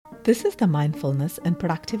This is the Mindfulness and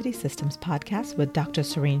Productivity Systems podcast with Dr.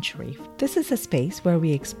 Sareen Sharif. This is a space where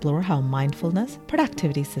we explore how mindfulness,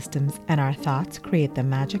 productivity systems, and our thoughts create the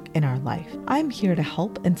magic in our life. I'm here to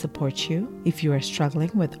help and support you if you are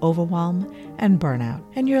struggling with overwhelm and burnout,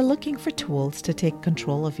 and you're looking for tools to take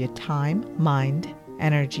control of your time, mind,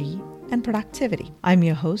 energy, and productivity. I'm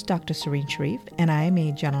your host, Dr. Sareen Sharif, and I am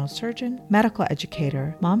a general surgeon, medical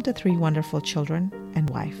educator, mom to 3 wonderful children, and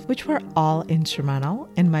wife, which were all instrumental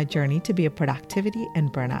in my journey to be a productivity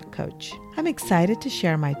and burnout coach. I'm excited to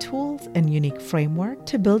share my tools and unique framework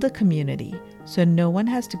to build a community so no one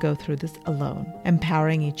has to go through this alone,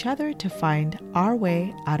 empowering each other to find our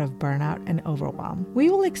way out of burnout and overwhelm. We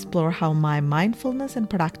will explore how my mindfulness and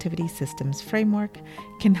productivity systems framework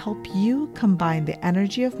can help you combine the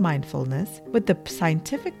energy of mindfulness with the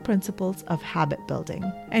scientific principles of habit building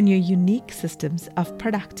and your unique systems of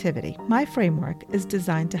productivity. My framework is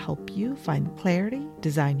designed to help you find clarity,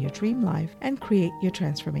 design your dream life, and create your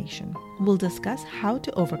transformation. We'll discuss how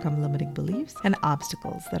to overcome limiting beliefs and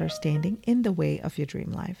obstacles that are standing in the way of your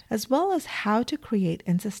dream life, as well as how to create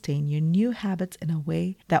and sustain your new habits in a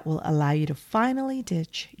way that will allow you to finally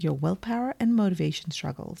ditch your willpower and motivation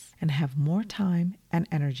struggles and have more time and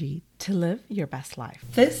energy to live your best life.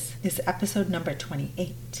 This is episode number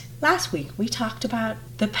 28. Last week, we talked about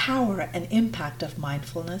the power and impact of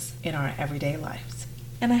mindfulness in our everyday lives.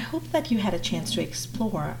 And I hope that you had a chance to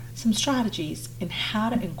explore some strategies in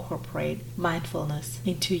how to incorporate mindfulness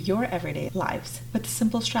into your everyday lives with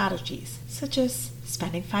simple strategies, such as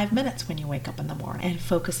spending 5 minutes when you wake up in the morning and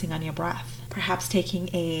focusing on your breath. Perhaps taking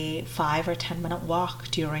a 5 or 10 minute walk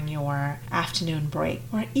during your afternoon break,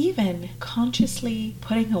 or even consciously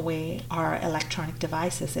putting away our electronic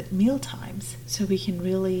devices at meal times so we can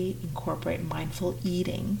really incorporate mindful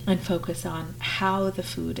eating and focus on how the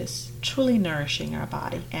food is truly nourishing our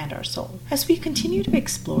body and our soul. As we continue to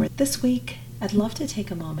explore this week, I'd love to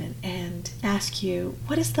take a moment and ask you,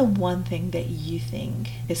 what is the one thing that you think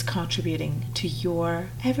is contributing to your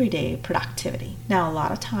everyday productivity? Now, a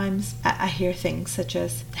lot of times I hear things such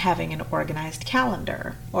as having an organized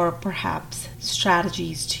calendar, or perhaps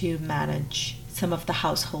strategies to manage some of the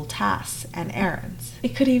household tasks and errands.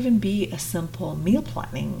 It could even be a simple meal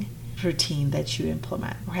planning routine that you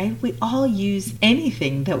implement, right? We all use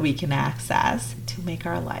anything that we can access to make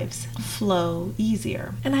our lives flow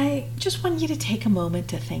easier. And I just want you to take a moment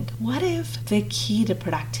to think, what if the key to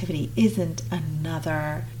productivity isn't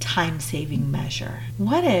another time-saving measure?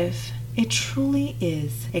 What if it truly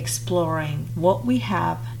is exploring what we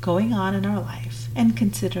have going on in our life and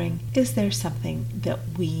considering, is there something that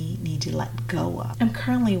we need to let go of? I'm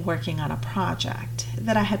currently working on a project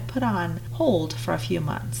that I had put on hold for a few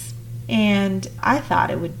months. And I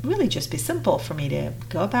thought it would really just be simple for me to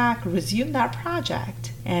go back, resume that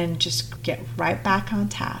project, and just get right back on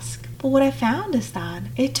task. But what I found is that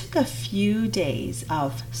it took a few days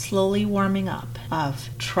of slowly warming up, of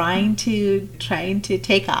trying to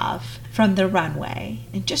take off from the runway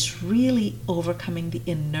and just really overcoming the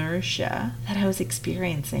inertia that I was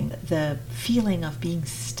experiencing, the feeling of being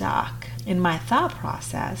stuck in my thought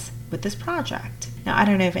process with this project. Now, I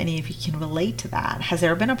don't know if any of you can relate to that. Has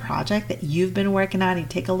there been a project that you've been working on, you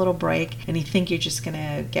take a little break, and you think you're just going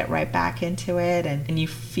to get right back into it, and you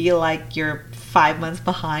feel like you're 5 months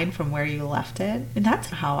behind from where you left it? And that's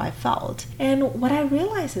how I felt. And what I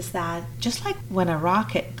realized is that just like when a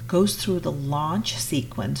rocket goes through the launch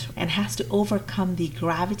sequence and has to overcome the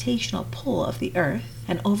gravitational pull of the Earth,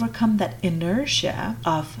 and overcome that inertia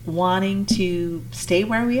of wanting to stay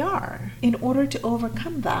where we are. In order to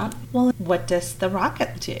overcome that, well, what does the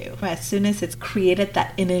rocket do? As soon as it's created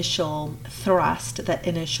that initial thrust, that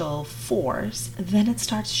initial force, then it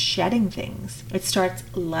starts shedding things. It starts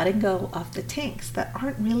letting go of the tanks that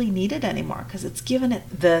aren't really needed anymore because it's given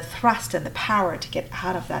it the thrust and the power to get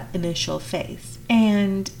out of that initial phase.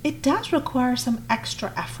 And it does require some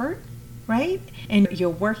extra effort, right? And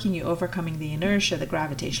you're overcoming the inertia, the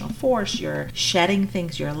gravitational force, you're shedding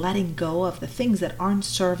things, you're letting go of the things that aren't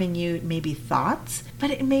serving you, maybe thoughts, but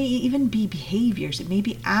it may even be behaviors, it may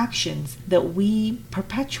be actions that we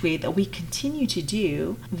perpetuate, that we continue to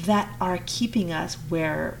do that are keeping us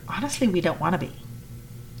where honestly we don't want to be.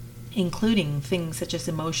 Including things such as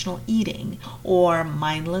emotional eating or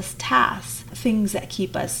mindless tasks, things that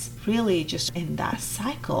keep us really just in that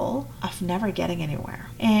cycle of never getting anywhere.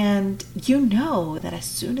 And you know that as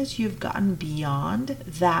soon as you've gotten beyond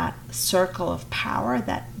that circle of power,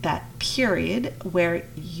 that period where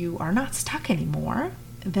you are not stuck anymore,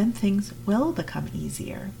 then things will become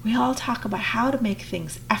easier. We all talk about how to make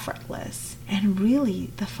things effortless. And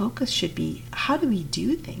really, the focus should be, how do we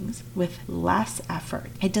do things with less effort?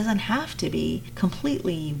 It doesn't have to be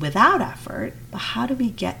completely without effort, but how do we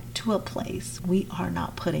get to a place we are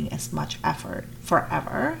not putting as much effort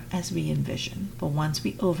forever as we envision? But once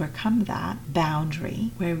we overcome that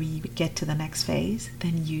boundary where we get to the next phase,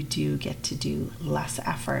 then you do get to do less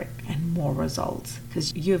effort and more results,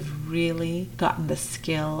 because you've really gotten the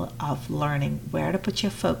skill of learning where to put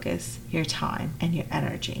your focus, your time, and your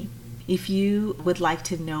energy. If you would like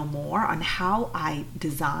to know more on how I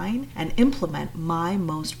design and implement my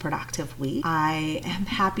most productive week, I am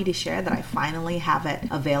happy to share that I finally have it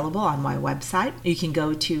available on my website. You can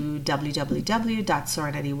go to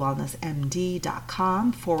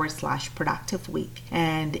www.serenitywellnessmd.com/productive week,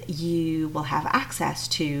 and you will have access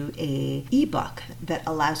to an ebook that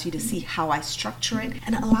allows you to see how I structure it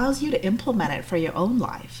and allows you to implement it for your own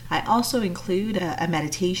life. I also include a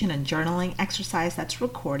meditation and journaling exercise that's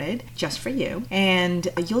recorded just for you, and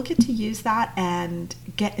you'll get to use that and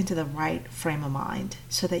get into the right frame of mind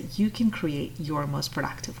so that you can create your most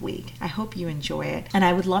productive week. I hope you enjoy it, and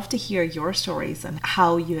I would love to hear your stories on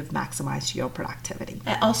how you have maximized your productivity.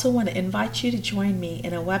 I also want to invite you to join me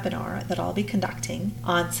in a webinar that I'll be conducting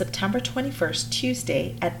on September 21st,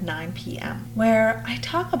 Tuesday at 9 p.m., where I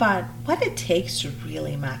talk about what it takes to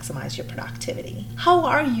really maximize your productivity. How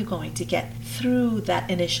are you going to get through that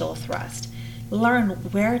initial thrust? Learn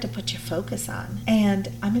where to put your focus on. And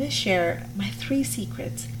I'm going to share my 3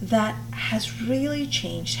 secrets that has really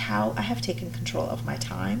changed how I have taken control of my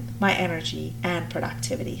time, my energy, and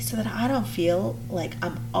productivity, so that I don't feel like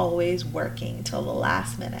I'm always working till the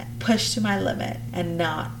last minute, pushed to my limit, and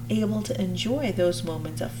not able to enjoy those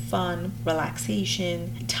moments of fun,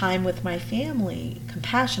 relaxation, time with my family,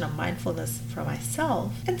 compassion and mindfulness for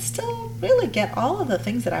myself, and still really get all of the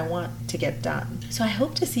things that I want to get done. So I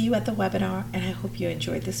hope to see you at the webinar, and I hope you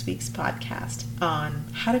enjoyed this week's podcast on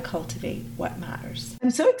how to cultivate what matters.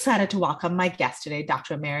 I'm so excited to welcome my guest today,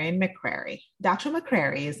 Dr. Marian McCrary. Dr.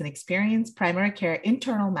 McCrary is an experienced primary care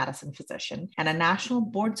internal medicine physician and a national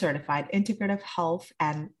board certified integrative health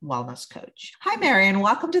and wellness coach. Hi, Marian.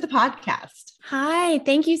 Welcome to the podcast. Hi.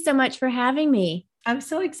 Thank you so much for having me. I'm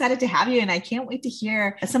so excited to have you, and I can't wait to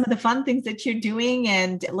hear some of the fun things that you're doing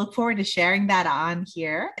and look forward to sharing that on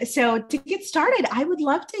here. So to get started, I would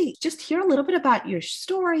love to just hear a little bit about your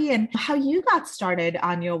story and how you got started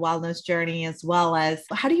on your wellness journey, as well as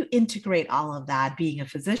how do you integrate all of that, being a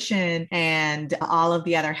physician and all of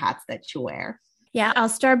the other hats that you wear. Yeah, I'll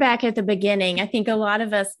start back at the beginning. I think a lot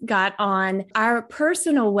of us got on our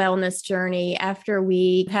personal wellness journey after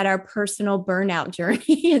we had our personal burnout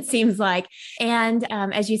journey, it seems like. And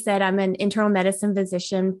as you said, I'm an internal medicine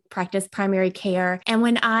physician, practice primary care. And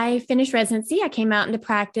when I finished residency, I came out into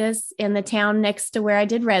practice in the town next to where I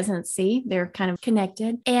did residency. They're kind of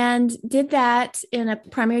connected, and did that in a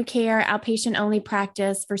primary care outpatient only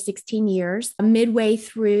practice for 16 years. Midway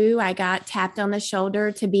through, I got tapped on the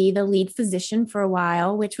shoulder to be the lead physician for a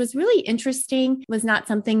while, which was really interesting. It was not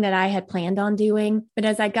something that I had planned on doing. But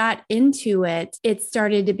as I got into it, it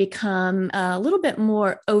started to become a little bit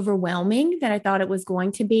more overwhelming than I thought it was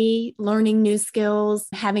going to be. Learning new skills,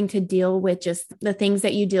 having to deal with just the things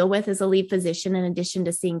that you deal with as a lead physician in addition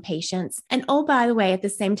to seeing patients. And oh, by the way, at the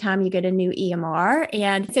same time, you get a new EMR.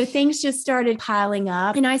 And so things just started piling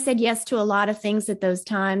up. And I said yes to a lot of things at those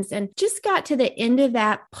times, and just got to the end of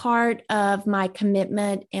that part of my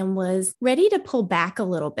commitment and was ready to pull back a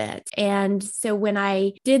little bit. And so when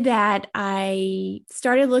I did that, I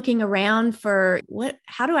started looking around for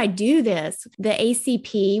how do I do this? The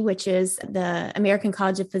ACP, which is the American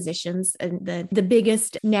College of Physicians, the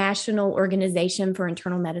biggest national organization for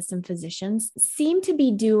internal medicine physicians, seemed to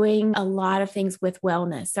be doing a lot of things with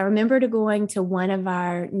wellness. I remember going to one of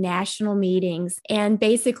our national meetings and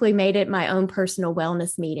basically made it my own personal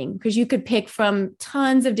wellness meeting, because you could pick from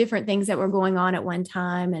tons of different things that were going on at one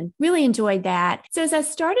time, and really enjoyed that. So as I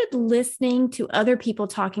started listening to other people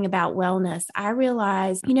talking about wellness, I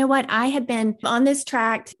realized, you know what, I had been on this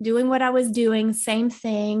track doing what I was doing, same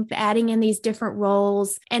thing, adding in these different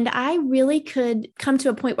roles. And I really could come to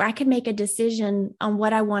a point where I could make a decision on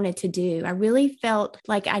what I wanted to do. I really felt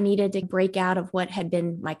like I needed to break out of what had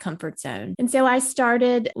been my comfort zone. And so I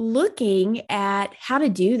started looking at how to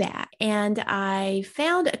do that. And I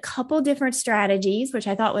found a couple different strategies, which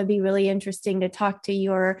I thought would be really interesting to talk to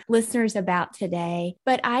your listeners about out today.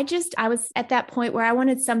 But I was at that point where I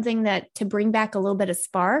wanted something that to bring back a little bit of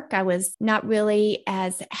spark. I was not really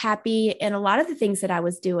as happy in a lot of the things that I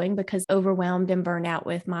was doing because overwhelmed and burnt out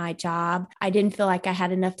with my job. I didn't feel like I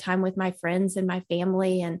had enough time with my friends and my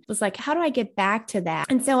family, and was like, how do I get back to that?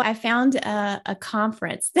 And so I found a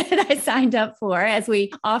conference that I signed up for, as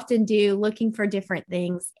we often do, looking for different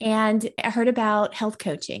things. And I heard about health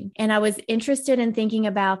coaching, and I was interested in thinking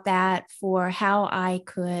about that for how I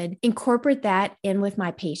could incorporate that in with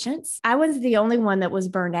my patients. I was the only one that was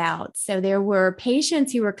burned out. So there were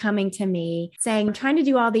patients who were coming to me saying, I'm trying to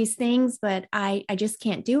do all these things, but I just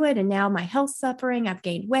can't do it. And now my health's suffering. I've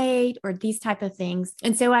gained weight, or these type of things.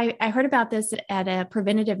 And so I heard about this at a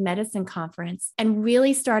preventative medicine conference and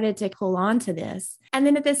really started to pull on to this. And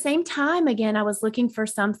then at the same time, again, I was looking for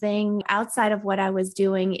something outside of what I was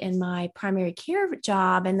doing in my primary care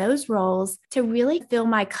job and those roles to really fill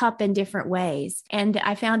my cup in different ways. And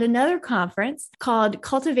I found another conference called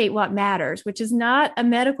Cultivate What Matters, which is not a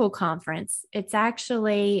medical conference. It's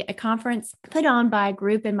actually a conference put on by a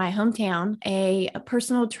group in my hometown, a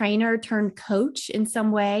personal trainer turned coach in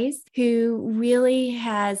some ways, who really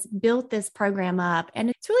has built this program up. And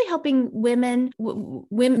it's really helping women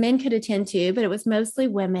men could attend to, but it was mostly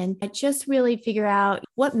women, just really figure out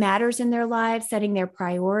what matters in their lives, setting their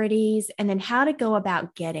priorities, and then how to go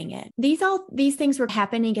about getting it. These things were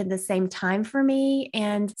happening at the same time for me.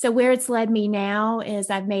 And so where it's led me now is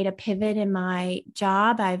I've made a pivot in my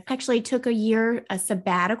job. I've actually took a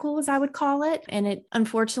sabbatical, as I would call it. And it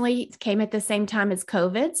unfortunately came at the same time as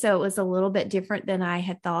COVID. So it was a little bit different than I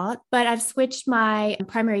had thought. But I've switched my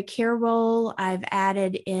primary care role. I've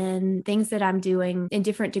added in things that I'm doing in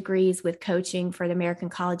different degrees with coaching for the American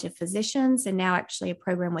College of Physicians, and now actually a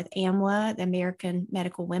program with AMWA, the American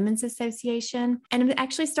Medical Women's Association. And I'm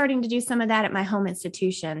actually starting to do some of that at my home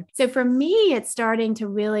institution. So for me, it's starting to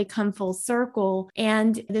really come full circle.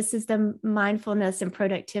 And this is the Mindfulness and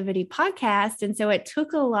Productivity podcast. And so it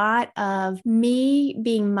took a lot of me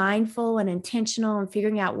being mindful and intentional and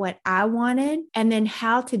figuring out what I wanted, and then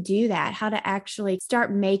how to do that, how to actually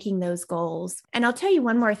start making those goals. And I'll tell you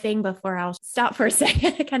one more thing before I'll stop for a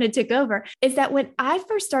second. I kind of took over, is that when I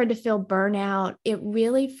first started to feel burnout, it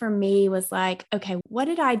really for me was like, okay, what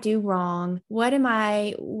did I do wrong? Why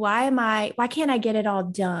can't I get it all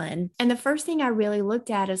done? And the first thing I really looked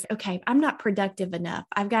at is, okay, I'm not productive enough.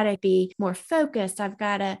 I've got to be more focused. I've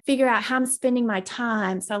got to figure out how I'm spending my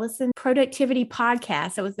time. So I listened to productivity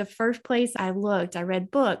podcasts. It was the first place I looked. I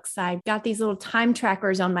read books. I got these little time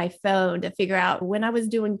trackers on my phone to figure out when I was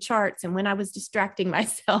doing charts and when I was distracting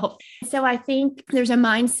myself. So I think there's a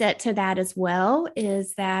mindset to that as well,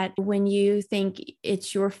 is that when you think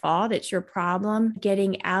it's your fault, it's your problem,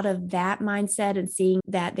 getting out of that mindset and seeing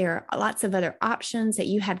that there are lots of other options, that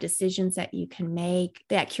you have decisions that you can make.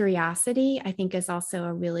 That curiosity, I think, is also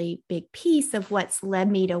a really big piece of what's led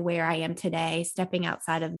me to where I am today, stepping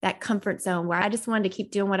outside of that comfort zone where I just wanted to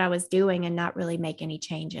keep doing what I was doing and not really make any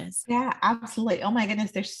changes. Yeah, absolutely. Oh my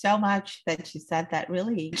goodness. There's so much that you said that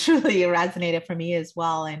really, truly resonated for me as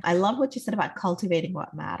well. And I love what you said about cultivating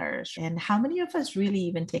what matters. And how many of us really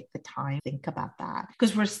even take the time to think about that?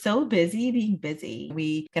 Because we're so busy being busy.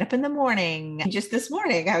 We get up in the morning. Just this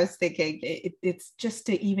morning, I was thinking it's just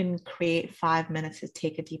to even create 5 minutes to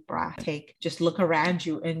take a deep breath, just look around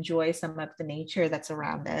you, enjoy some of the nature that's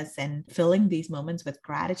around us, and filling these moments with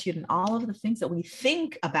gratitude and all of the things that we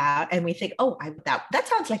think about. And we think, oh, that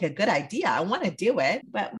sounds like a good idea. I want to do it.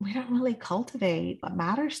 But we don't really cultivate what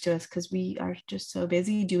matters to us because we are just so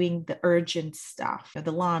busy doing the urgent stuff,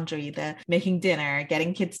 the laundry, the making dinner,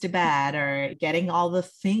 getting kids to bed, or getting all the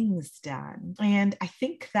things done. And I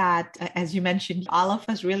think that, as you mentioned, all of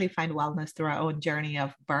us really find wellness through our own journey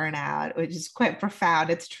of burnout, which is quite profound.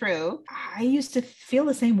 It's true. I used to feel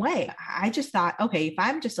the same way. I just thought, okay, if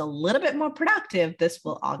I'm just a little bit more productive, this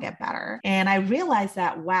will all get better. And I realized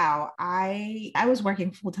that, wow, I was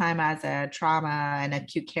working full-time as a trauma and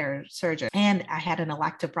acute care surgeon, and I had an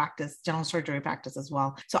elective practice, general surgery practice as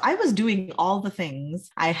well. So I was doing all the things.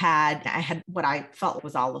 I had what I felt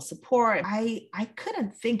was all the support. I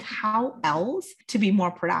couldn't think how else to be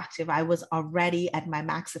more productive. I was already at my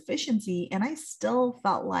max efficiency, and I still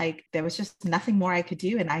felt like there was just nothing more I could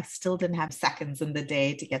do. And I still didn't have seconds in the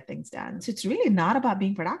day to get things done. So it's really not about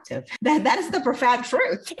being productive. That is the profound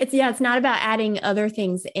truth. It's not about adding other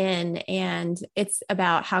things in, and it's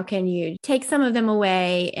about how can you take some of them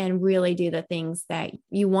away and really do the things that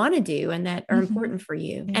you want to do and that are important for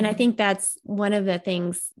you. And I think that's one of the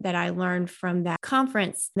things that I learned from that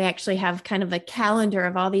conference. They actually have kind of a calendar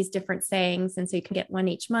of all these different sayings. And so you can get one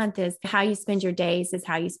each month, is how you spend your days is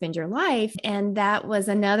how you spend your life. And that was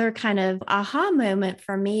another kind of aha moment for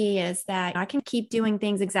for me is that I can keep doing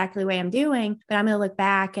things exactly the way I'm doing, but I'm going to look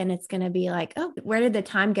back and it's going to be like, oh, where did the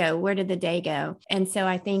time go? Where did the day go? And so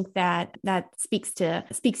I think that speaks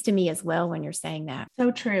to me as well when you're saying that.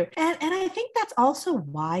 So true. And I think that's also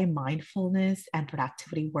why mindfulness and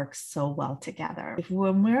productivity work so well together.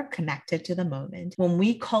 When we're connected to the moment, when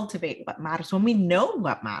we cultivate what matters, when we know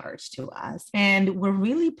what matters to us, and we're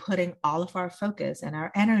really putting all of our focus and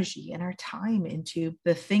our energy and our time into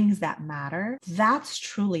the things that matter, that's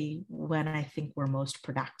truly when I think we're most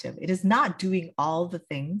productive. It is not doing all the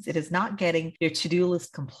things. It is not getting your to-do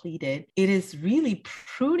list completed. It is really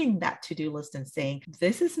pruning that to-do list and saying,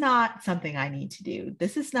 this is not something I need to do.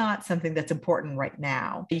 This is not something that's important right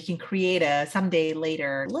now. You can create a someday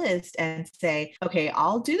later list and say, okay,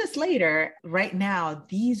 I'll do this later. Right now,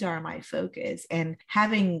 these are my focus. And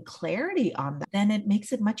having clarity on that, then it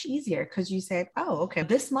makes it much easier because you say, oh, okay,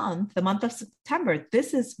 this month, the month of September,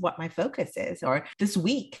 this is what my focus is. Or this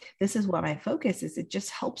week, this is what my focus is. It just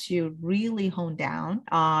helps you really hone down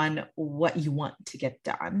on what you want to get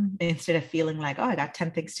done instead of feeling like, oh, I got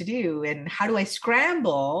 10 things to do. And how do I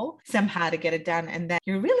scramble somehow to get it done? And then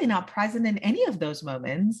you're really not present in any of those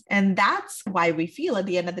moments. And that's why we feel at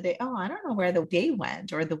the end of the day, oh, I don't know where the day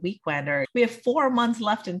went or the week went, or we have 4 months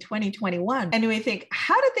left in 2021. And we think,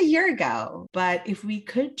 how did the year go? But if we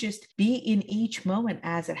could just be in each moment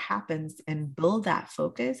as it happens and build that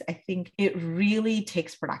focus, I think it really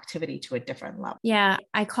takes productivity to a different level. Yeah,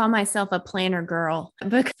 I call myself a planner girl,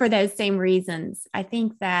 but for those same reasons. I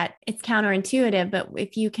think that it's counterintuitive, but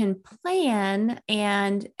if you can plan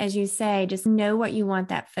and, as you say, just know what you want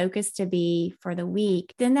that focus to be for the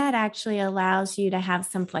week, then that actually allows you to have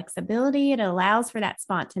some flexibility. It allows for that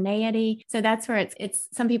spontaneity. So that's where it's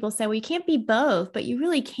some people say, well, you can't be both, but you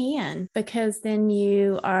really can, because then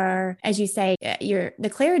you are, as you say,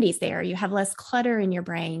 the clarity's there. You have less clutter in your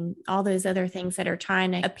brain, all those other things that are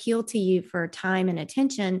trying to appeal to you for time and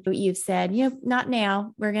attention. But you've said, not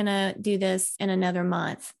now. We're going to do this in another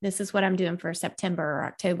month. This is what I'm doing for September or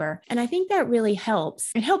October. And I think that really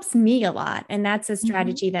helps. It helps me a lot. And that's a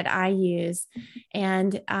strategy that I use.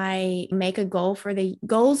 And I make a goals for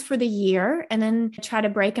the year and then try to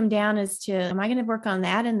break them down as to, am I going to work on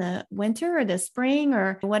that in the winter or the spring,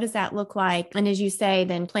 or what does that look like? And as you say,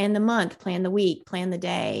 then plan the month, plan the week, plan the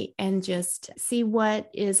day, and just see what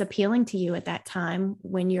is appealing to you at that time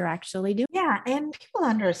when you're actually doing. Yeah. And people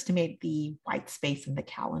underestimate the white space in the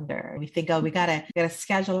calendar. We think, oh, we gotta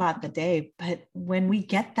schedule out the day. But when we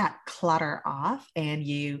get that clutter off and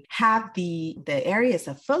you have the areas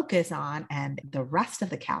of focus on, and the rest of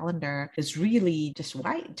the calendar is really just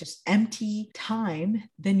white, just empty time,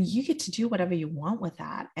 then you get to do whatever you want with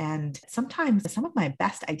that. And sometimes some of my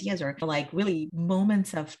best ideas are like really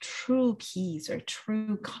moments of true peace or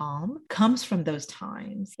true calm comes from those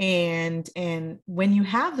times. And when you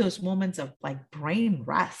have those moments of like brain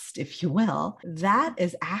rest, if you will, that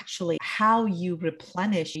is actually how you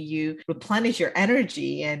replenish your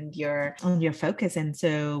energy and your focus. And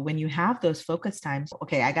so when you have those focus times,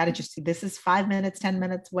 okay, I got to just, this is 5 minutes, 10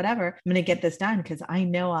 minutes, whatever, I'm going to get this done because I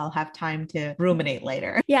know I'll have time to ruminate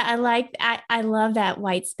later. Yeah, I love that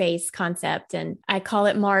white space concept, and I call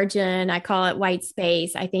it margin. I call it white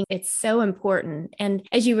space. I think it's so important. And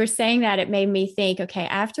as you were saying that, it made me think, okay,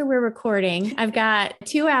 after we're recording, I've got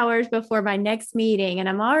 2 hours before my next meeting, and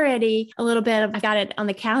I'm already I got it on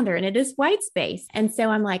the calendar, and it is white space. And so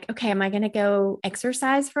I'm like, okay, am I going to go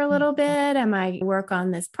exercise for a little bit? Am I work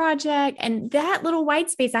on this project? And that little white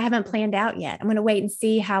space I haven't planned out yet. I'm going to wait and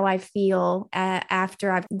see how I feel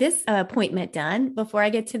after I've this appointment done before I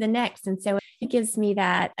get to the next. And so it gives me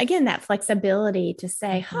that flexibility to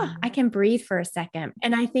say, I can breathe for a second.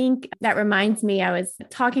 And I think that reminds me, I was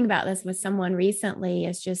talking about this with someone recently,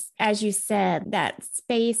 is just, as you said, that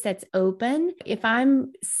space that's open. If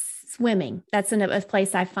I'm swimming, that's a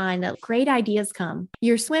place I find that great ideas come.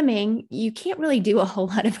 You're swimming, you can't really do a whole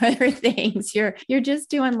lot of other things. You're just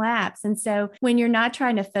doing laps. And so when you're not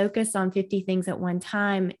trying to focus on 50 things at one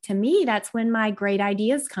time, to me, that's when my great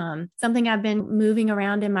ideas come. Something I've been moving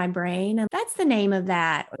around in my brain. And that's the name of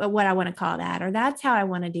that, what I want to call that, or that's how I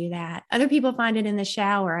want to do that. Other people find it in the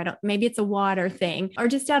shower. Maybe it's a water thing, or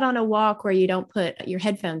just out on a walk where you don't put your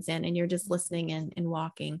headphones in and you're just listening and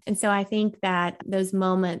walking. And so I think that those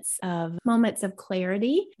moments of moments of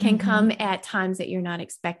clarity can come at times that you're not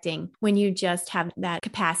expecting when you just have that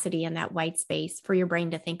capacity and that white space for your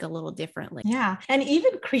brain to think a little differently. Yeah. And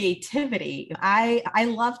even creativity. I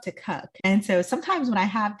love to cook. And so sometimes when I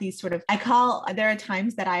have these sort of, there are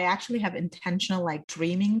times that I actually have intentional like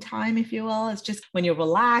dreaming time, if you will. It's just when you're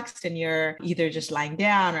relaxed and you're either just lying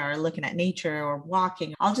down or looking at nature or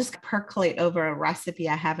walking, I'll just percolate over a recipe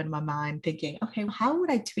I have in my mind thinking, okay, how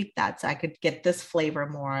would I tweak that so I could get this flavor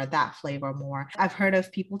more, that flavor more? I've heard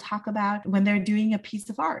of people talk about when they're doing a piece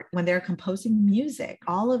of art, when they're composing music,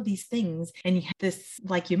 all of these things. And you have this,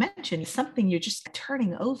 like you mentioned, something you're just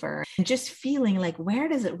turning over and just feeling like, where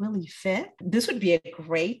does it really fit? This would be a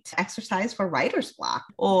great exercise for writer's block.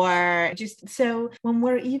 Or just so when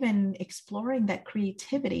we're even exploring that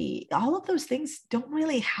creativity, all of those things don't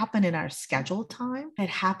really happen in our scheduled time. It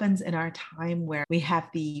happens in our time where we have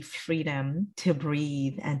the freedom to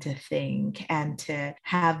breathe and to think and to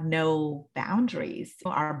have no boundaries.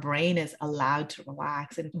 Our brain is allowed to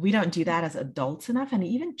relax, and we don't do that as adults enough. And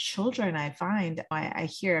even children, I find, I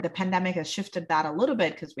hear the pandemic has shifted that a little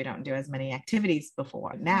bit because we don't do as many activities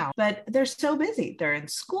before now, but they're so busy. They're in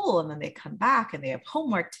school and then they come back and they have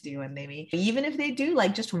homework to do. And maybe even if they do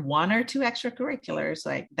like just one or two extracurriculars,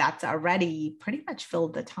 like that's already pretty much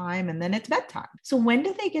filled the time. And then it's bedtime. So when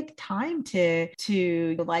do they get the time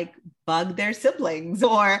to like bug their siblings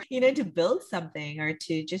or, to build something or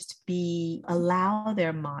to just allow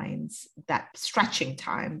their minds that stretching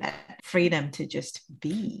time, that freedom to just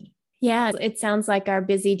be? Yeah, it sounds like our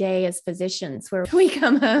busy day as physicians where we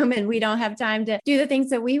come home and we don't have time to do the things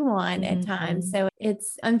that we want at times. So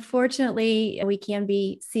it's unfortunately, we can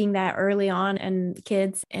be seeing that early on in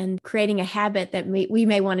kids and creating a habit that we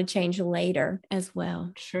may want to change later as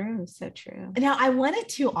well. True. So true. Now, I wanted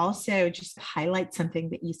to also just highlight something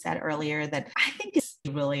that you said earlier that I think is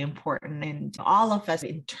really important. And all of us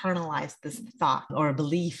internalize this thought or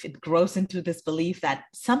belief. It grows into this belief that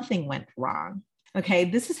something went wrong. Okay,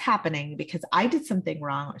 this is happening because I did something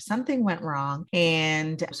wrong or something went wrong.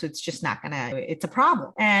 And so it's just not it's a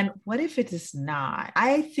problem. And what if it is not?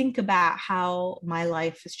 I think about how my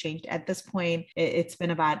life has changed at this point. It's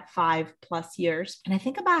been about 5+ years. And I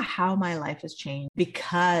think about how my life has changed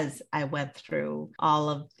because I went through all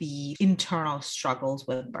of the internal struggles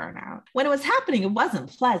with burnout. When it was happening, it wasn't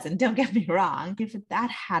pleasant. Don't get me wrong. If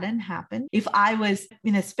that hadn't happened, if I was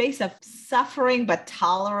in a space of suffering, but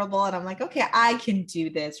tolerable, and I'm like, okay, I can do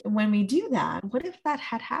this. When we do that, what if that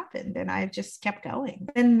had happened and I just kept going?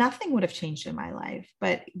 Then nothing would have changed in my life.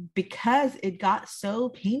 But because it got so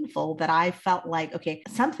painful that I felt like, okay,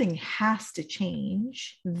 something has to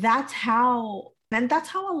change. And that's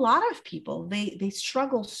how a lot of people, they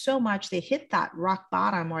struggle so much. They hit that rock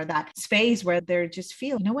bottom or that space where they're just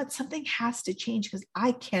feel, you know what, something has to change because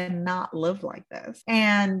I cannot live like this.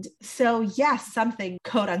 And so, yes, something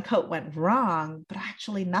quote unquote went wrong, but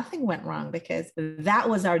actually nothing went wrong because that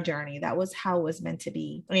was our journey. That was how it was meant to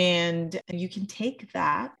be. And you can take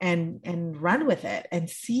that and run with it and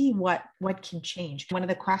see what can change. One of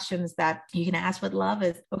the questions that you can ask with love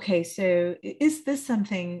is, okay, so is this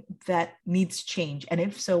something that needs change? And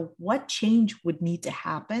if so, what change would need to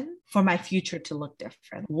happen for my future to look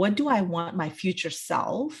different? What do I want my future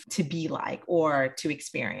self to be like or to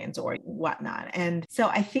experience or whatnot? And so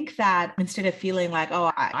I think that instead of feeling like,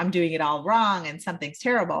 oh, I'm doing it all wrong and something's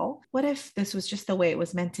terrible, what if this was just the way it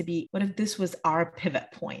was meant to be? What if this was our pivot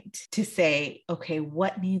point to say, okay,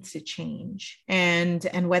 what needs to change? And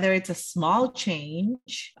whether it's a small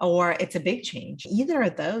change or it's a big change, either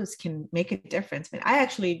of those can make a difference. I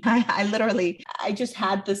mean, I just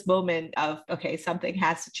had this moment of, okay, something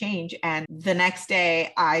has to change. And the next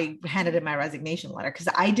day I handed in my resignation letter because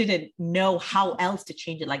I didn't know how else to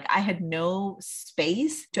change it. Like I had no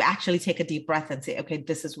space to actually take a deep breath and say, okay,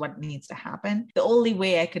 this is what needs to happen. The only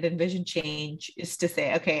way I could envision change is to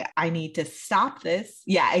say, okay, I need to stop this.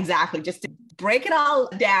 Yeah, exactly. Just to break it all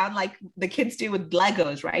down like the kids do with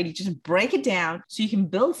Legos, right? You just break it down so you can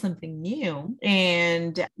build something new.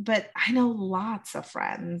 But I know lots of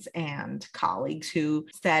friends and colleagues who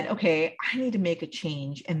said, okay, I need to make a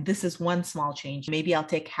change. And this is one small change. Maybe I'll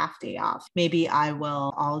take half day off. Maybe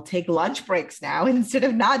I'll take lunch breaks now instead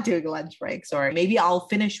of not doing lunch breaks, or maybe I'll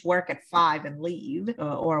finish work at 5 and leave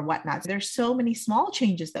or whatnot. So there's so many small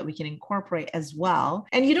changes that we can incorporate as well.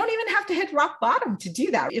 And you don't even have to hit rock bottom to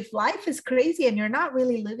do that. If life is crazy and you're not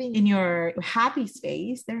really living in your happy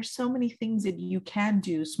space, there's so many things that you can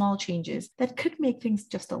do, small changes that could make things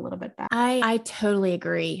just a little bit better. I totally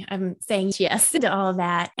agree. I'm saying yes yes to all of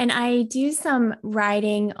that. And I do some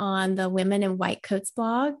writing on the Women in White Coats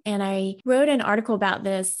blog. And I wrote an article about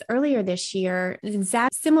this earlier this year.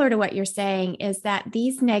 Exactly similar to what you're saying is that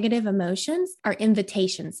these negative emotions are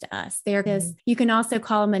invitations to us. They're this, you can also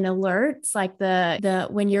call them an alert. It's like the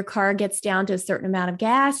when your car gets down to a certain amount of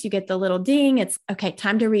gas, you get the little ding. It's okay,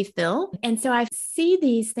 time to refill. And so I see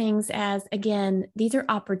these things as, again, these are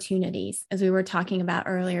opportunities, as we were talking about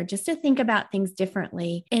earlier, just to think about things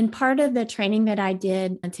differently. And part of the training that I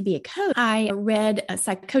did to be a coach, I read a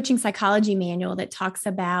coaching psychology manual that talks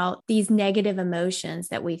about these negative emotions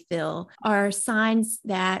that we feel are signs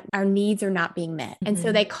that our needs are not being met. And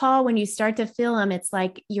so they call, when you start to feel them, it's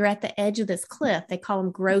like you're at the edge of this cliff. They call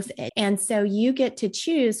them growth edge. And so you get to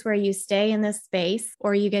choose where you stay in this space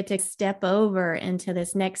or you get to step over into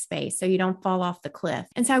this next space so you don't fall off the cliff.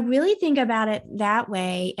 And so I really think about it that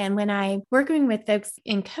way. And when I'm working with folks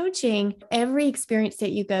in coaching, every experience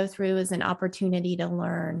that you go through is an opportunity to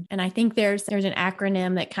learn. And I think there's an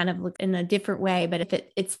acronym that kind of looks in a different way, but if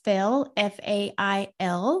it's FAIL,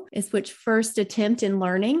 FAIL, is which first attempt in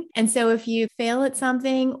learning. And so if you fail at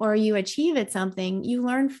something or you achieve at something, you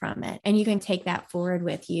learn from it and you can take that forward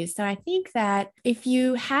with you. So I think that if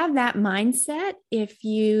you have that mindset, if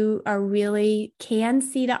you are really can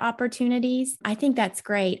see the opportunities, I think that's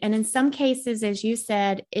great. And in some cases, as you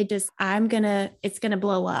said, it's going to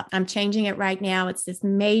blow up. I'm changing it right now. It's this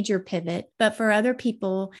major pivot. But for other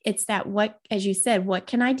people, it's that as you said, what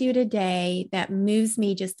can I do today that moves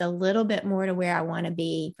me just a little bit more to where I want to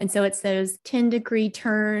be? And so it's those 10-degree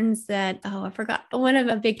turns that, I forgot, one of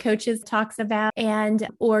the big coaches talks about,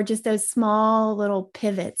 or just those small little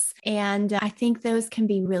pivots. And I think those can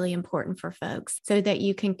be really important for folks so that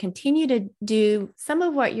you can continue to do some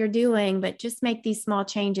of what you're doing, but just make these small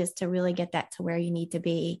changes to really get that to where you need to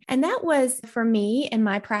be. And that was for me in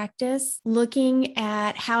my practice, looking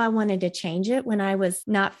at how I wanted to change it when I was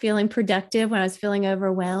not feeling productive, when I was feeling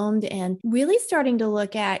overwhelmed, and really starting to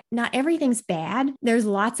look at not everything's bad. There's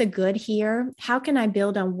lots of good here. How can I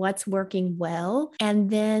build on what's working well and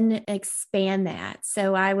then expand that?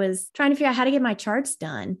 So I was trying to figure out how to get my charts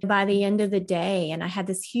done by the end of the day. And I had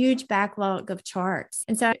this huge backlog of charts.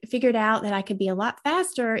 And so I figured out that I could be a lot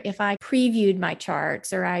faster if I previewed my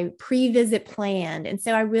charts or I pre-visit planned. And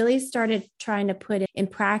so I really started trying to put in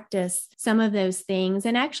practice some of those things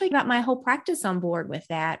and actually got my whole practice on board with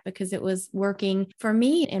that because it was working for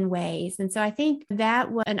me in ways. And so I think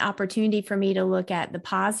that was an opportunity for me to look at the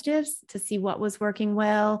positives, to see what was working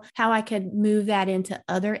well, how I could move that into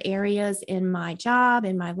other areas in my job,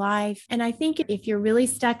 in my life. And I think if you're really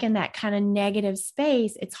stuck in that kind of negative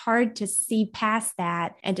space, it's hard to see past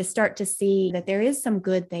that and to start to see that there is some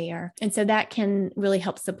good there. And so that can really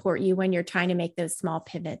help support you when you're trying to make those small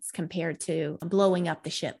pivots compared to blowing up the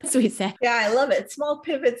ship, as we say. Yeah, I love it. Small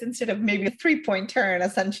pivots instead of maybe a 3-point turn,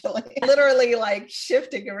 essentially, literally like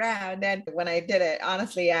shifting around. And when I did it,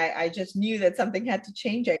 honestly, I just knew that something had to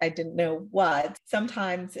change. I didn't know what.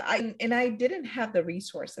 Sometimes I didn't have the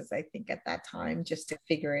resources, I think, at that time just to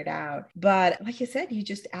figure it out. But like you said, you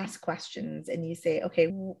just ask questions and you say, okay,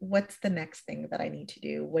 what's the next thing that I need to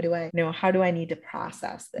do? What do I know? How do I need to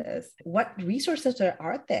process this? What resources are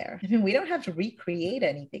out there? I mean, we don't have to recreate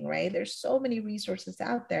anything, right? There's so many resources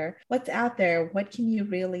out there. What's out there? What can you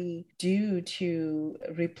really do to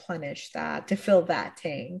replenish that, to fill that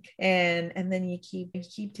tank? And then you keep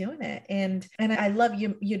doing it. And I love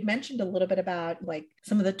you'd mentioned a little bit about like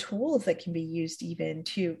some of the tools that can be used even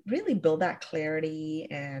to really build that clarity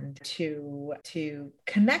and to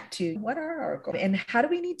connect to what are our goals and how do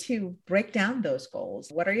we need to break down those goals?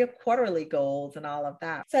 What are your quarterly goals and all of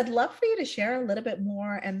that? So I'd love for you to share a little bit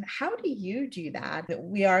more. And how do you do that?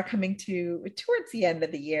 We are coming towards the end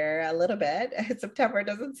of the year a little bit. September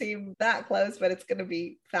doesn't seem that close, but it's going to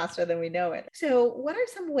be faster than we know it. So what are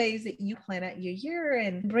some ways that you plan out your year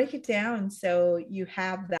and break it down so you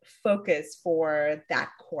have that focus for that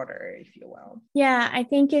quarter, if you will? Yeah, I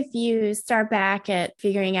think if you start back at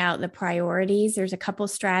figuring out the priorities, there's a couple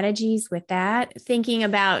strategies with that. Thinking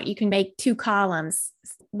about, you can make 2 columns.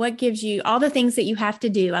 What gives you all the things that you have to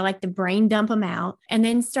do? I like to brain dump them out and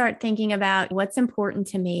then start thinking about what's important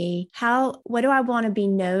to me. What do I want to be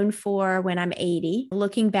known for when I'm 80?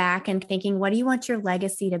 Looking back and thinking, what do you want your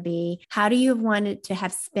legacy to be? How do you want to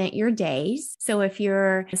have spent your days? So if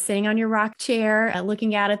you're sitting on your rock chair,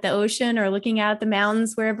 looking out at the ocean or looking out at the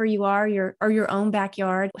mountains, wherever you are, or your own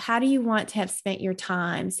backyard, how do you want to have spent your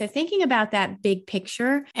time? So thinking about that big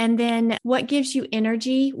picture, and then what gives you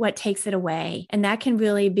energy, what takes it away. And that can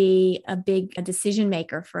really really be a big decision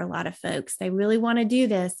maker for a lot of folks. They really want to do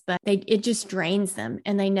this, but it just drains them.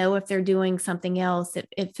 And they know if they're doing something else,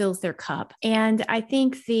 it fills their cup. And I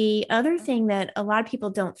think the other thing that a lot of people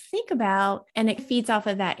don't think about, and it feeds off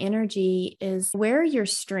of that energy, is where are your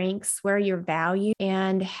strengths, where are your values,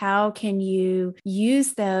 and how can you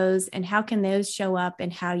use those, and how can those show up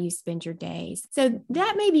in how you spend your days. So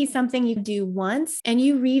that may be something you do once and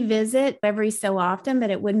you revisit every so often, but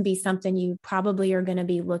it wouldn't be something you probably are going to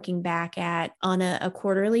be looking back at on a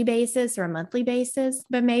quarterly basis or a monthly basis.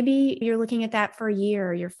 But maybe you're looking at that for a year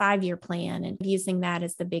or your 5-year plan and using that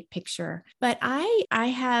as the big picture. But I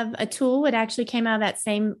have a tool that actually came out of that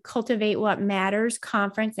same Cultivate What Matters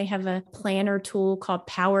conference. They have a planner tool called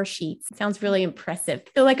Power Sheets. It sounds really impressive.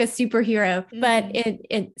 I feel like a superhero, but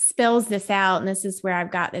it spells this out. And this is where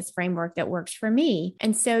I've got this framework that works for me.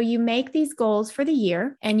 And so you make these goals for the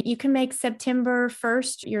year, and you can make September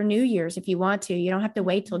 1st your New Year's if you want to. You don't have to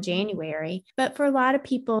wait till January. But for a lot of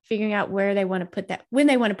people, figuring out where they want to put that, when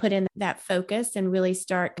they want to put in that focus and really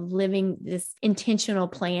start living this intentional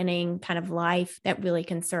planning kind of life that really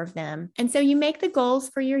can serve them. And so you make the goals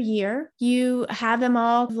for your year, you have them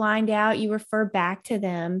all lined out, you refer back to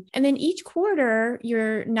them. And then each quarter,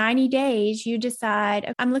 your 90 days, you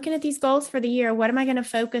decide, I'm looking at these goals for the year. What am I going to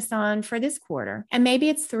focus on for this quarter? And maybe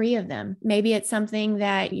it's 3 of them. Maybe it's something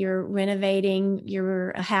that you're renovating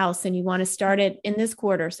your house and you want to start it in this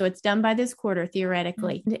quarter. So it's done by this quarter,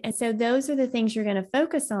 theoretically. And so those are the things you're going to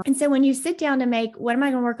focus on. And so when you sit down to make, what am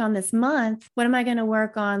I going to work on this month? What am I going to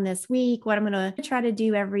work on this week? What I'm going to try to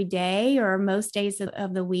do every day or most days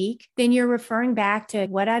of the week? Then you're referring back to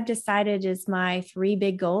what I've decided is my 3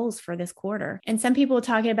 big goals for this quarter. And some people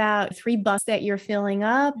talking about 3 buckets that you're filling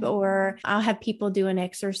up, or I'll have people do an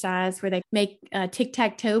exercise where they make a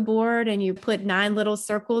tic-tac-toe board and you put 9 little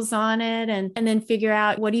circles on it and then figure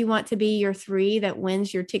out what do you want to be your 3 that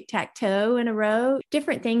wins your tic-tac-toe in a row.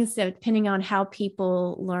 Different things depending on how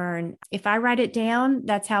people learn. If I write it down,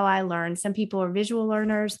 that's how I learn. Some people are visual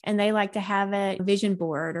learners and they like to have a vision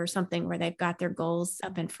board or something where they've got their goals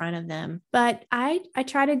up in front of them. But I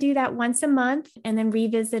try to do that once a month and then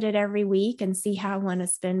revisit it every week and see how I want to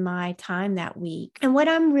spend my time that week. And what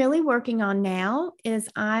I'm really working on now is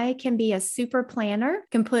I can be a super planner,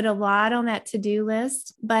 can put a lot on that to-do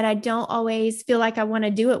list, but I don't always feel like I want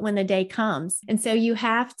to do it when the day comes. And so you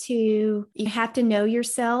have to know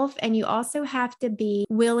yourself, and you also have to be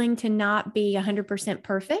willing to not be 100%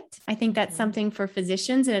 perfect. I think that's something for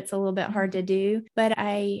physicians, and it's a little bit hard to do. But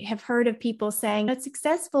I have heard of people saying it's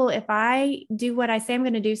successful if I do what I say I'm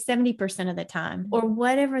going to do 70% of the time, or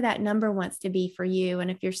whatever that number wants to be for you.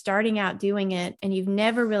 And if you're starting out doing it and you've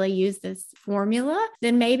never really used this formula,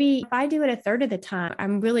 then maybe if I do it a third of the time,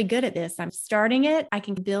 I'm really good at this. I'm starting it. I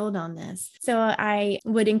can build on this. So I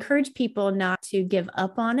would encourage people not to give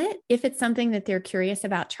up on it. If it's something that they're curious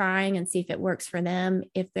about trying and see if it works for them,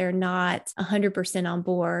 if they're not 100% on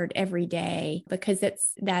board every day, because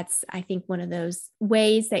that's, I think, one of those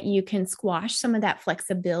ways that you can squash some of that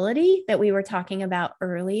flexibility that we were talking about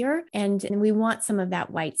earlier. And we want some of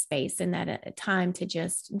that white space and that time to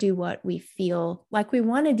just do what we feel like we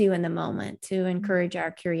want to do in the moment, to encourage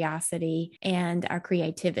our curiosity and our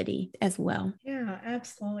creativity as well. Yeah,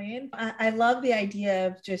 absolutely. And I love the idea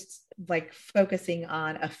of just like focusing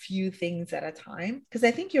on a few things at a time, because I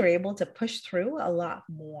think you're able to push through a lot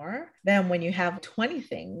more than when you have 20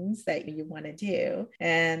 things that you want to do.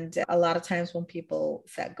 And a lot of times when people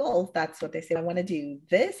set goals, that's what they say. I want to do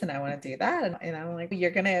this and I want to do that. And I'm like, you're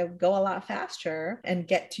going to go a lot faster and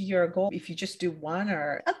get to your goal. If you just do one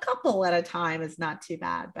or a couple at a time is not too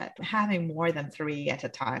bad, but having more than 3 at a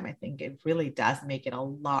time, I think it really does make it a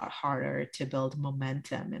lot harder to build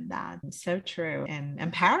momentum in that. It's so true and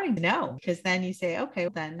empowering to know, because then you say, okay,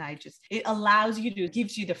 then it allows you to,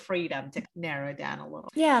 gives you the freedom to narrow down a little.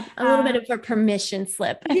 Yeah. A little bit of a permission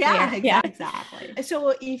slip. Yeah, exactly.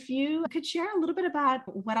 So if you could share a little bit about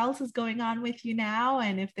what else is going on with you now,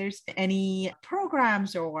 and if there's any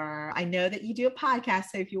programs, or I know that you do a podcast.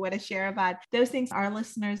 So if you want to share about those things, our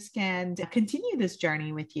listeners can continue this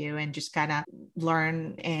journey with you and just kind of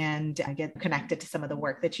learn and get connected to some of the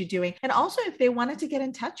work that you're doing. And also if they wanted to get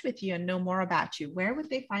in touch with you and know more about you, where would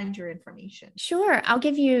they find your information? Sure. I'll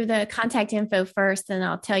give you the contact info first, and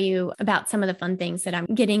I'll tell you about some of the fun things that I'm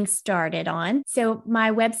getting started on. So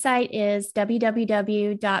my website is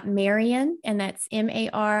www.marion, and that's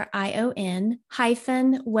MARION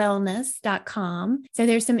 -wellness.com. So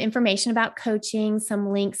there's some information about coaching,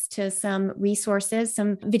 some links to some resources,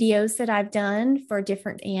 some videos that I've done for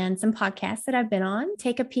different, and some podcasts that I've been on.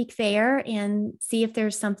 Take a peek there and see if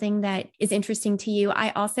there's something that is interesting to you. I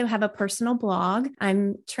also have a personal blog.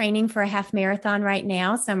 I'm training for a half marathon right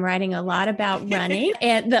now. So I'm writing a lot about running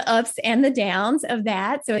and the ups and the downs of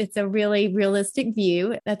that. So it's a really realistic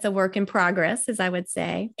view. That's a work in progress, as I would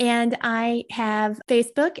say. And I have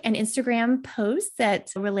Facebook and Instagram posts that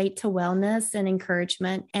relate to wellness and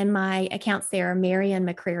encouragement. And my accounts there are Marian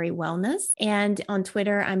McCrary Wellness. And on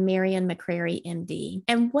Twitter, I'm Marian McCrary MD.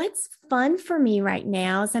 And what's fun for me right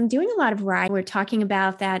now is I'm doing a lot of writing. We're talking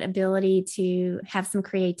about that ability to have some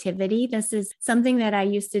creativity. This is something that I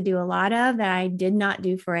used to do a lot of that I did not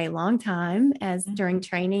do for a long time as during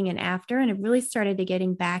training and after. And I've really started to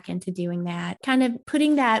getting back into doing that, kind of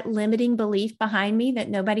putting that limiting belief behind me that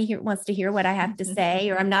nobody here wants to hear what I have to say,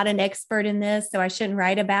 or I'm not an expert in this, so I shouldn't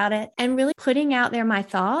write about it, and really putting out there my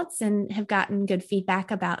thoughts and have gotten good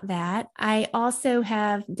feedback about that. I also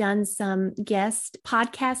have done some guest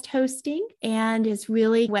podcast hosting and it's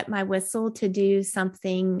really wet my whistle to do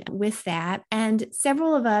something with that. And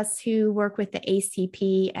several of us who work with the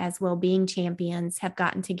ACP as well-being champions have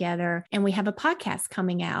gotten together and we have a podcast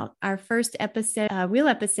coming out. Our first episode, real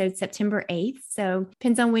episode, September 8th. So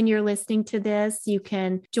depends on when you're listening to this, you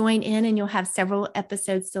can join in and you'll have several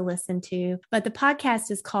episodes to listen to. But the podcast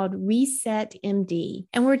is called Reset MD.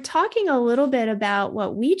 And we're talking a little bit about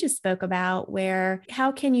what we just spoke about, where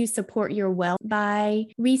how can you support your wealth by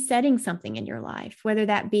resetting something in your life, whether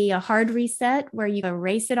that be a hard reset where you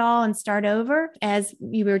erase it all and start over, as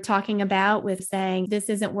you were talking about with saying, this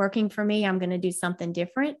isn't working for me, I'm going to do something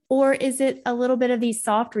different. Or is it a little bit of these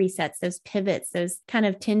soft resets, those pivots, those kind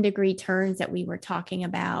of 10-degree turns that we were talking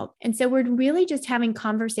about? And so we're really just having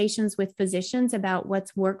conversations with physicians about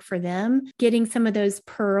what's worked for them, getting some of those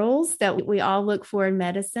pearls that we all look for in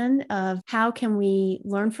medicine of how can we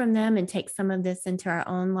learn from them and take some of this into our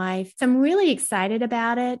own life. So I'm really excited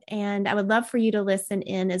about it. And I would love for you to listen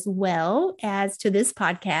in as well as to this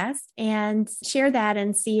podcast and share that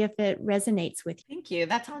and see if it resonates with you. Thank you.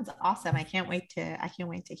 That sounds awesome. I can't wait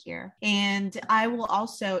to hear. And I will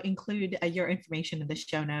also include your information in the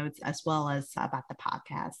show notes as well as about the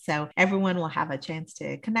podcast. So everyone will have a chance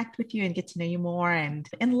to connect with you and get to know you more and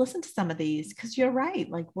listen to some of these, because you're right.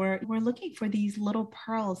 Like we're looking for these little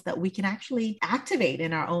pearls that we can actually activate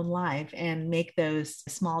in our own life and make those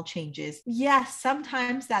small changes. Yes,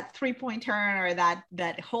 sometimes that 3-point turn or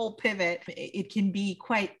that whole pivot, it can be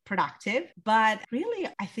quite productive, but really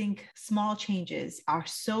I think small changes are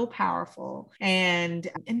so powerful and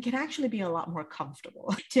can actually be a lot more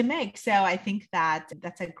comfortable to make. So I think that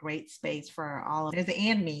that's a great space for all of us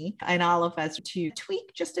and me and all of us to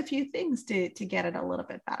tweak just a few things to get it a little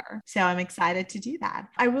bit better. So I'm excited to do that.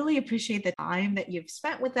 I really appreciate the time that you've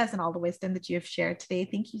spent with us and all the wisdom that you have shared today.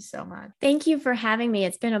 Thank you so much. Thank you for having me.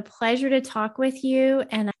 It's been a pleasure to talk with you.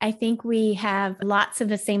 And I think we have lots of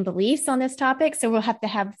the same beliefs on this topic. So we'll have to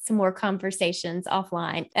have some more conversations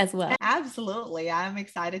offline as well. Absolutely. I'm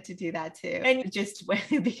excited to do that too. And just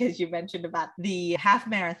because you mentioned about the half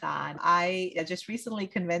marathon, I just recently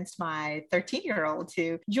convinced my 13-year-old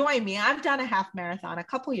to join me. I've done a half marathon a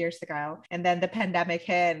couple years ago, and then the pandemic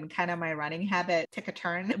hit and kind of my running habit took a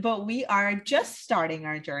turn, but we are just starting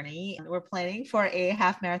our journey. We're planning for a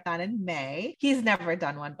half marathon in May. He's never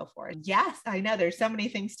done one before. Yes, I know there's so many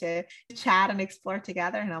things to chat and explore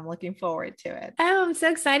together, and I'm looking forward to it. Oh, I'm so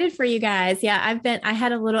excited for you guys. Yeah,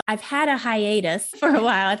 I've had a hiatus for a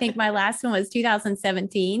while. I think my last one was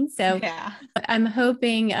 2017. So yeah. I'm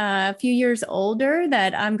hoping a few years older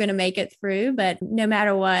that I'm going to make it through, but no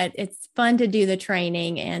matter what, it's fun to do the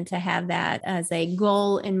training and to have that as a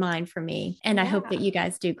goal in mind for me. And I hope that you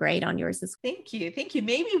guys do great on yours as well. Thank you. Thank you.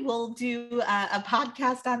 Maybe we'll do a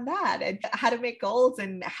podcast on that and how to make goals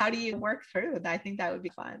and how do you work through. I think that would be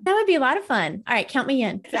fun. That would be a lot of fun. All right. Count me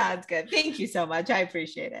in. Sounds good. Thank you so much. I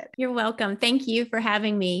appreciate it. You're welcome. Thank you for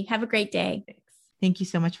having me. Have a great day. Thanks. Thank you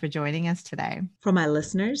so much for joining us today. For my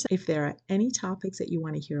listeners, if there are any topics that you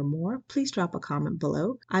want to hear more, please drop a comment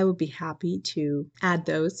below. I would be happy to add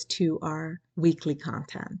those to our weekly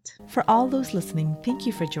content. For all those listening, thank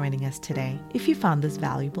you for joining us today. If you found this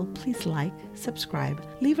valuable, please like, subscribe,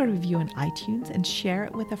 leave a review on iTunes, and share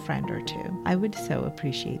it with a friend or two. I would so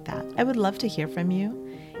appreciate that. I would love to hear from you.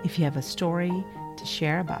 If you have a story to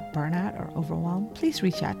share about burnout or overwhelm, please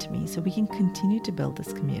reach out to me so we can continue to build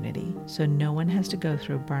this community so no one has to go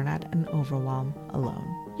through burnout and overwhelm alone.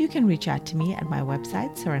 You can reach out to me at my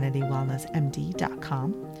website,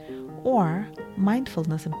 serenitywellnessmd.com, or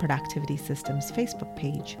Mindfulness and Productivity Systems Facebook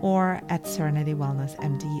page, or at Serenity Wellness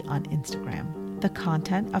MD on Instagram. The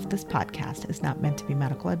content of this podcast is not meant to be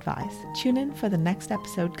medical advice. Tune in for the next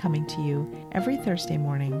episode coming to you every Thursday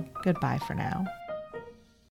morning. Goodbye for now.